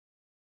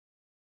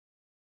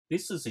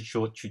This is a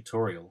short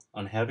tutorial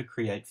on how to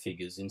create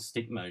figures in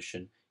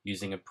StickMotion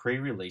using a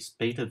pre-release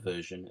beta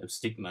version of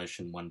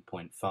StickMotion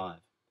 1.5.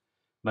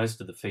 Most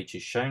of the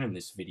features shown in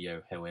this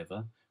video,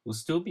 however, will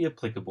still be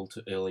applicable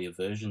to earlier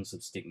versions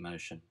of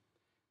StickMotion.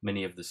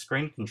 Many of the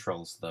screen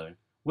controls, though,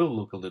 will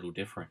look a little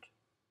different.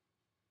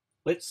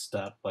 Let's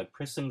start by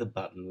pressing the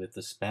button with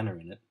the spanner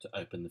in it to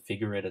open the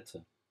Figure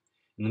Editor.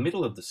 In the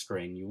middle of the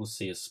screen you will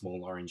see a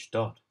small orange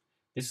dot.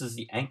 This is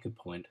the anchor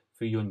point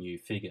for your new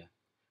figure.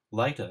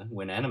 Later,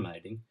 when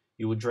animating,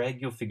 you will drag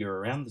your figure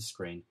around the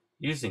screen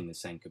using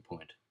this anchor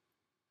point.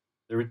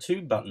 There are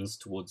two buttons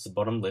towards the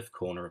bottom left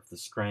corner of the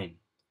screen.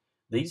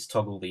 These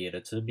toggle the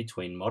editor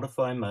between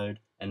Modify mode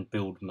and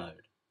Build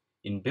mode.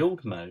 In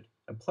Build mode,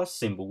 a plus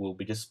symbol will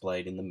be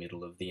displayed in the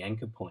middle of the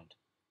anchor point.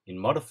 In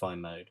Modify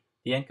mode,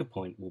 the anchor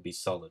point will be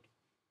solid.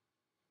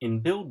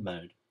 In Build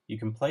mode, you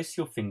can place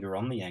your finger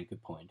on the anchor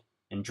point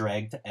and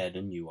drag to add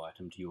a new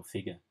item to your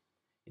figure.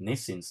 In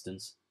this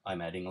instance, I'm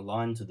adding a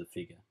line to the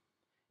figure.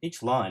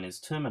 Each line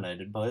is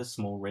terminated by a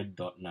small red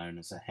dot known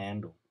as a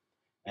handle.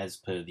 As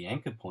per the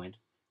anchor point,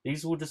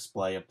 these will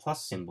display a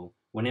plus symbol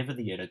whenever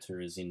the editor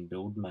is in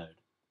Build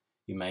mode.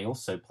 You may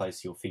also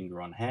place your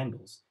finger on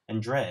handles and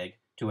drag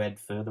to add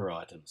further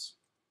items.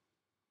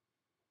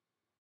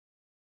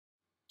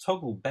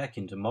 Toggle back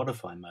into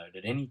Modify mode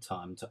at any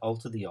time to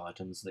alter the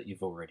items that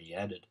you've already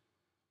added.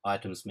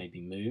 Items may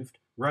be moved,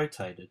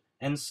 rotated,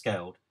 and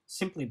scaled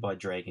simply by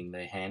dragging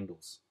their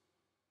handles.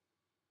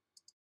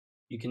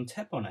 You can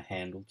tap on a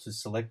handle to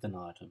select an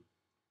item.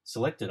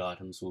 Selected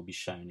items will be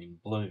shown in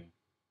blue.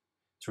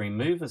 To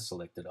remove a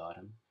selected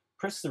item,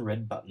 press the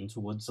red button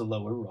towards the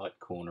lower right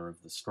corner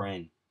of the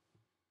screen.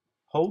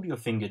 Hold your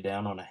finger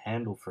down on a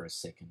handle for a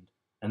second,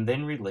 and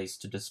then release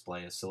to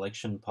display a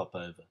selection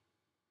popover.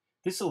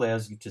 This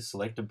allows you to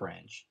select a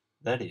branch,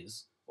 that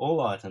is,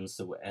 all items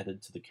that were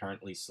added to the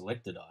currently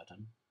selected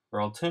item, or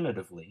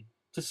alternatively,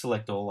 to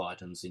select all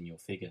items in your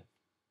figure.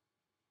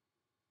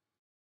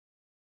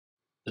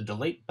 The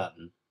Delete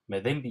button may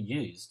then be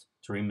used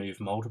to remove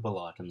multiple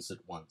items at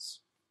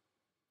once.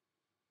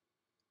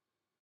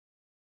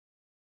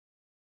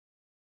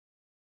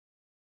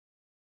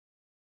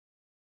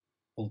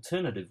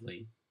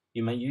 Alternatively,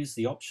 you may use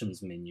the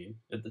Options menu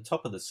at the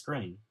top of the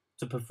screen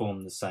to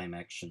perform the same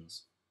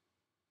actions.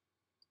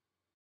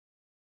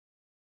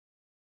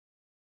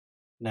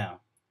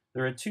 Now,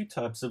 there are two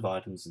types of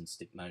items in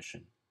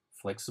StickMotion,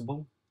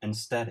 flexible and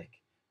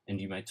static,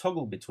 and you may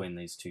toggle between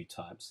these two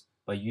types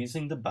by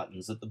using the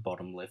buttons at the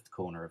bottom left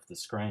corner of the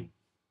screen.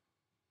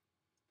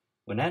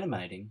 When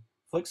animating,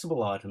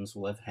 flexible items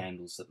will have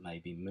handles that may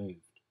be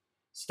moved.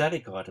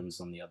 Static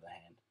items, on the other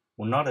hand,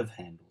 will not have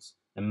handles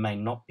and may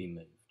not be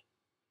moved.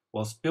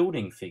 Whilst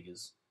building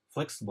figures,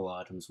 flexible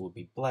items will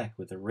be black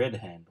with a red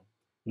handle,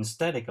 and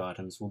static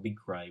items will be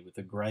grey with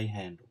a grey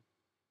handle.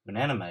 When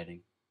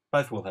animating,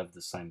 both will have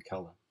the same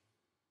colour.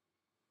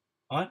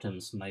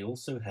 Items may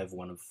also have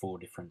one of four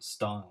different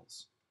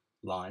styles: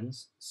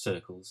 lines,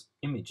 circles,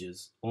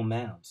 images, or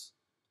mouths.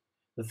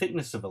 The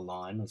thickness of a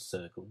line or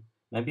circle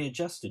may be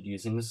adjusted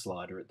using the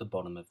slider at the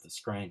bottom of the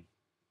screen.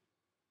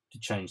 To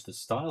change the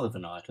style of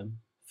an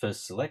item,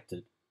 first select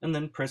it and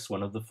then press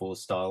one of the four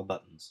style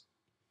buttons.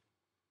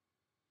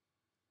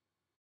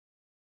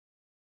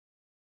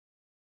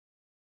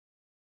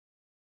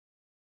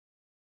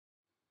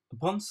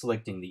 Upon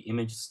selecting the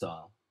image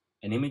style,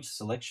 an image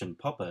selection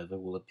popover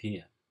will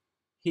appear.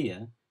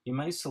 Here, you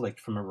may select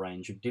from a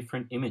range of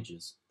different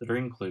images that are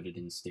included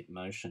in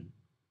StickMotion.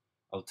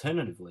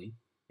 Alternatively,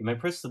 you may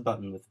press the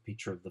button with a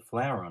picture of the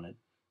flower on it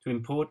to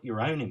import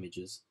your own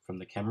images from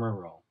the camera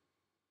roll.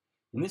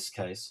 In this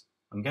case,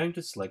 I'm going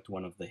to select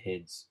one of the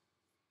heads.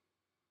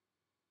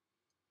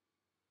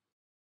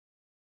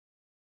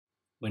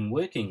 When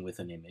working with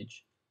an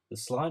image, the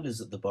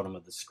sliders at the bottom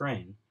of the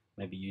screen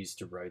may be used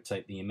to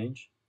rotate the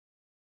image,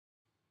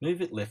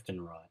 move it left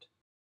and right,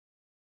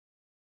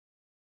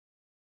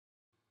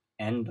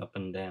 and up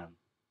and down.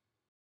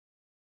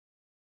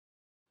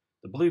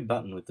 The blue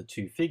button with the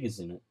two figures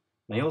in it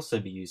may also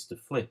be used to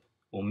flip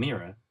or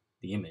mirror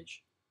the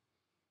image.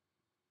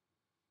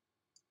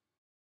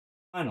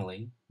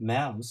 Finally,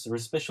 mouths are a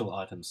special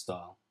item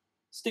style.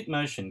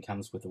 StickMotion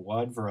comes with a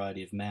wide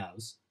variety of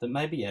mouths that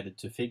may be added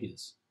to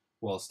figures.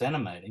 Whilst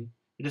animating,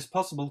 it is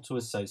possible to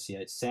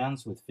associate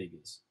sounds with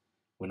figures.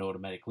 When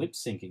automatic lip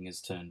syncing is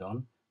turned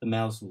on, the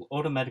mouths will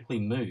automatically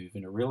move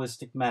in a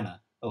realistic manner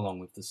along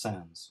with the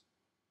sounds.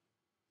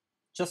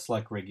 Just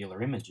like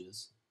regular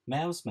images,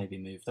 mouths may be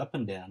moved up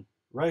and down,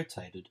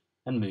 rotated,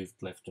 and moved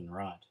left and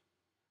right.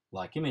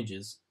 Like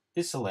images,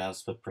 this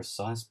allows for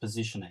precise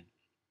positioning.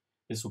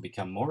 This will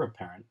become more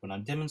apparent when I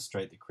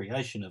demonstrate the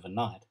creation of a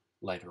knight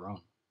later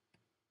on.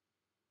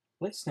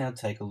 Let's now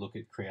take a look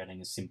at creating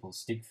a simple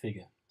stick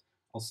figure.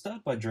 I'll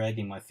start by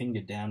dragging my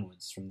finger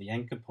downwards from the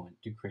anchor point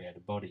to create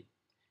a body.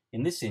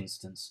 In this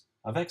instance,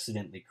 I've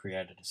accidentally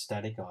created a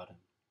static item.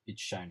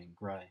 It's shown in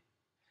grey.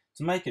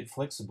 To make it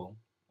flexible,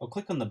 I'll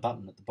click on the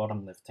button at the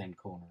bottom left-hand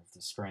corner of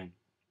the screen.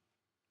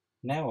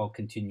 Now I'll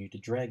continue to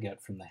drag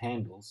out from the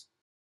handles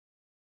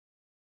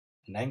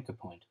and anchor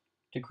point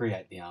to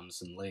create the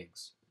arms and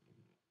legs.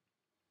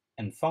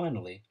 And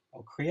finally,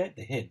 I'll create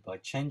the head by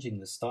changing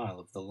the style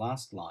of the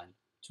last line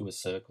to a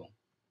circle.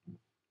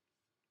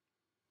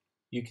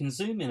 You can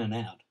zoom in and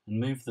out and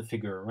move the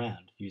figure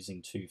around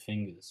using 2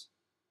 fingers.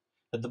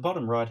 At the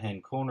bottom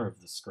right-hand corner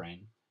of the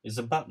screen is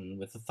a button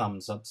with a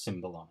thumbs up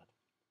symbol on it.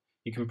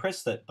 You can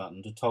press that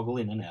button to toggle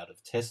in and out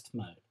of test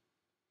mode.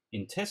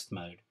 In test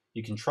mode,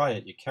 you can try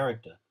out your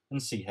character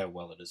and see how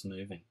well it is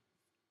moving.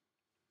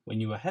 When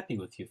you are happy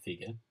with your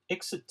figure,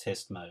 exit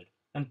test mode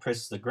and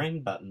press the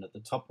green button at the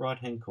top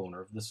right-hand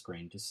corner of the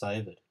screen to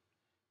save it.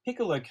 Pick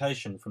a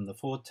location from the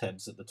 4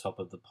 tabs at the top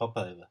of the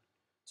popover.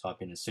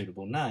 Type in a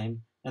suitable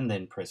name and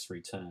then press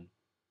return.